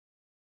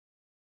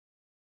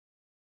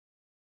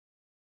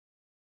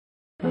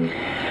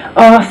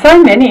Oh,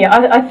 so many.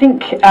 I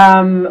think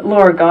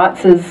Laura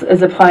Geitz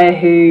is a player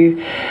who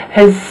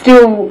is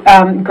still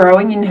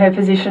growing in her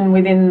position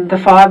within the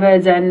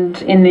Firebirds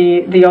and in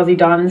the Aussie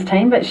Diamonds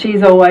team, but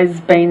she's always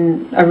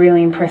been a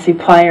really impressive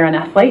player and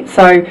athlete.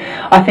 So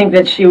I think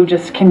that she'll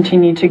just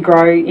continue to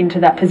grow into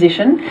that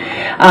position.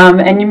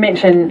 And you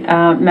mentioned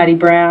Maddie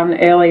Brown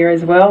earlier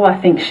as well. I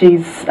think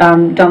she's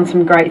done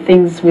some great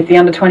things with the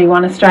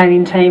under-21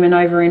 Australian team and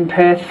over in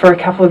Perth for a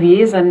couple of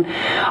years, and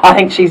I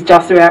think she's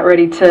just about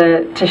ready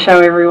to show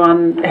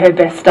everyone her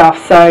best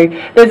stuff. So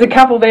there's a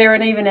couple there,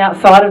 and even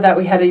outside of that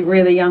we had a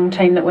really young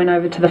team that went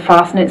over to the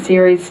Fastnet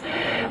series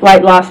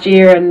late last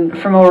year, and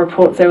from all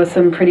reports there were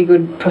some pretty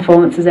good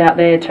performances out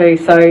there too.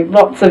 So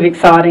lots of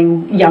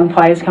exciting young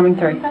players coming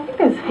through. I think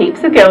there's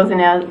heaps of girls in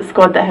our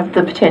squad that have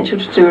the potential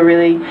to do a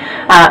really,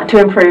 to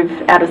improve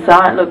out of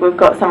sight. Look, we've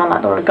got someone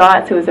like Laura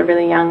Geitz, who is a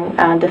really young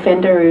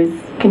defender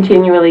who's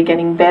continually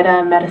getting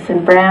better.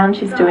 Madison Brown,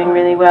 she's doing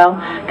really well.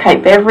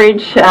 Kate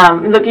Beveridge.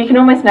 Look, you can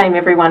almost name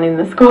everyone in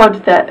the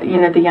squad that, you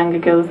know, the younger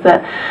girls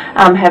that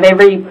have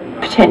every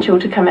potential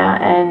to come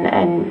out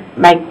and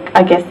make,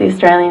 I guess, the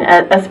Australian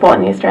a spot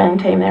in the Australian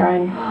team their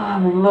own.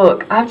 Oh,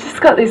 look, I've just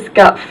got this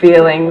gut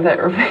feeling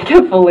that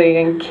Rebecca Bully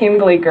and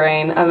Kimberly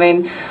Green, I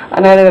mean,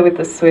 I know they're with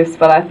the Swifts,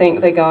 but I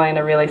think they're going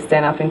to really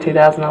stand up in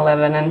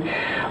 2011.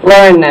 And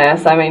Lauren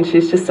Nurse, I mean,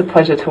 she's just a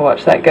pleasure to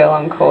watch that girl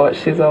on court.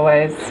 She's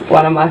always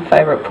one of my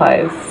favourite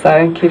players,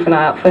 so keep an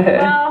eye out for her.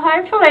 Well,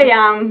 hopefully,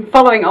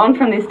 following on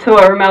from this tour,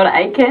 Romelda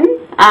Aiken,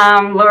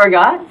 Laura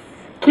Geitz,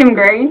 Kim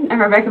Green and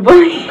Rebecca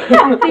Bully.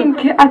 I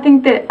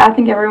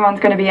think everyone's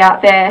going to be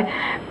out there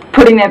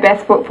putting their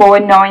best foot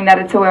forward, knowing that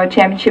it's a World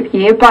Championship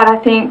year. But I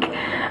think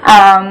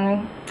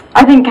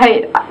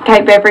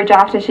Kate Beveridge,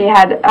 after she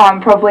had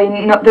probably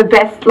not the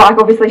best, like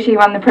obviously she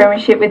won the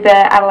premiership with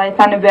the Adelaide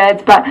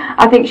Thunderbirds, but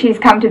I think she's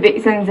come to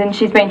Vixens and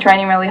she's been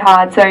training really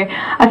hard. So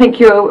I think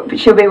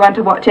she'll be one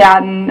to watch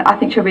out, and I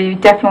think she'll be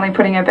definitely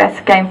putting her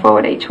best game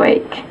forward each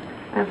week.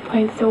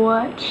 Players to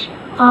watch.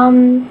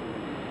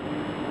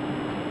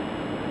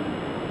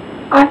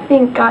 I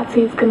think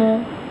Geitzy's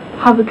gonna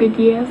have a good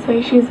year,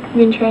 so she's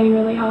been training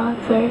really hard,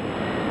 so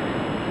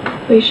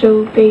we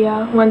she'll be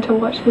one to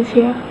watch this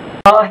year.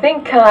 Well, I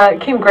think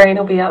Kim Green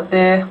will be up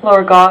there,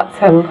 Laura Geitz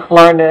and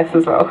Lauren Nurse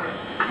as well.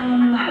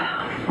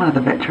 One of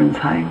the veterans,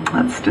 hey?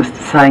 That's just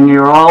a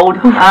saying-year-old.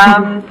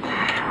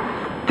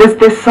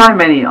 There's so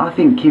many. I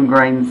think Kim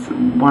Green's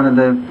one of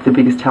the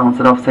biggest talents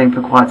that I've seen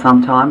for quite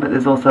some time, but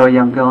there's also a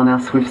young girl in our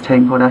Swifts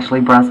team called Ashley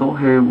Brazel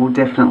who will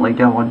definitely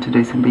go on to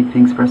do some big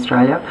things for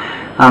Australia.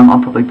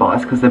 I'm probably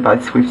biased because they're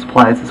both Swifts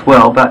players as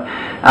well, but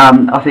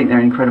I think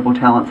they're incredible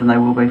talents and they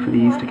will be for the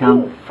years to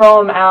come.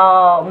 From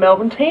our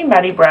Melbourne team,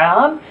 Maddie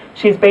Brown,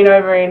 she's been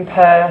over in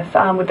Perth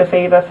with the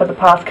Fever for the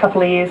past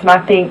couple of years, and I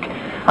think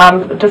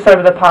just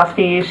over the past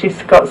few years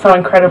she's got so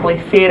incredibly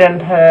fit,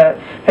 and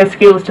her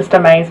skills just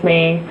amaze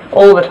me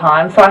all the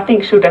time, so I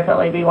think she'll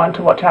definitely be one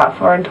to watch out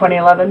for in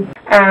 2011.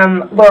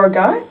 Laura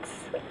Geitz,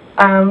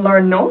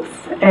 Lauren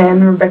North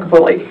and Rebecca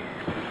Bully.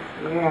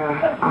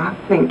 Yeah, I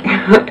think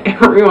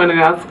everyone in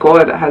our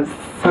squad has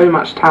so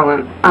much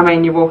talent. I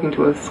mean, you walk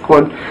into a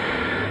squad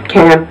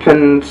camp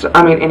and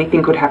I mean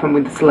anything could happen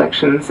with the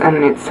selections,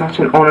 and it's such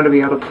an honour to be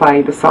able to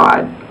play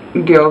beside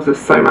girls with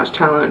so much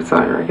talent, so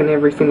I reckon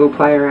every single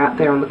player out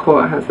there on the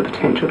court has the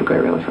potential to go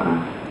really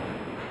far.